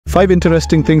5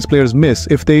 interesting things players miss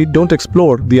if they don't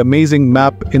explore the amazing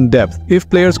map in depth. If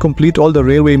players complete all the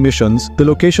railway missions, the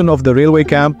location of the railway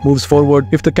camp moves forward.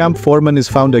 If the camp foreman is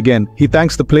found again, he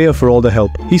thanks the player for all the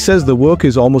help. He says the work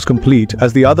is almost complete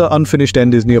as the other unfinished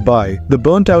end is nearby. The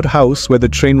burnt-out house where the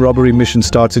train robbery mission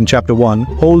starts in Chapter 1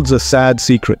 holds a sad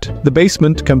secret. The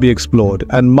basement can be explored,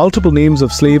 and multiple names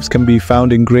of slaves can be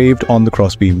found engraved on the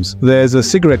crossbeams. There's a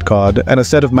cigarette card and a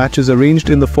set of matches arranged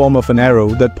in the form of an arrow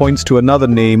that points to another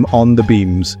name on the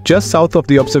beams. Just south of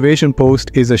the observation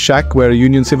post is a shack where a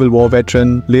Union Civil War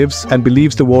veteran lives and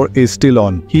believes the war is still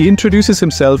on. He introduces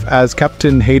himself as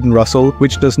Captain Hayden Russell,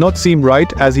 which does not seem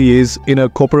right as he is in a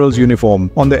corporal's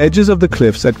uniform. On the edges of the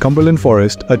cliffs at Cumberland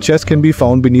Forest, a chest can be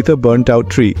found beneath a burnt-out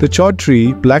tree. The charred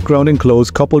tree, black ground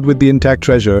enclosed coupled with the intact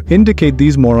treasure indicate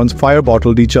these morons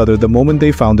fire-bottled each other the moment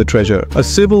they found the treasure. A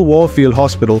Civil War field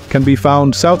hospital can be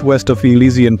found southwest of the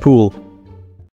Elysian Pool.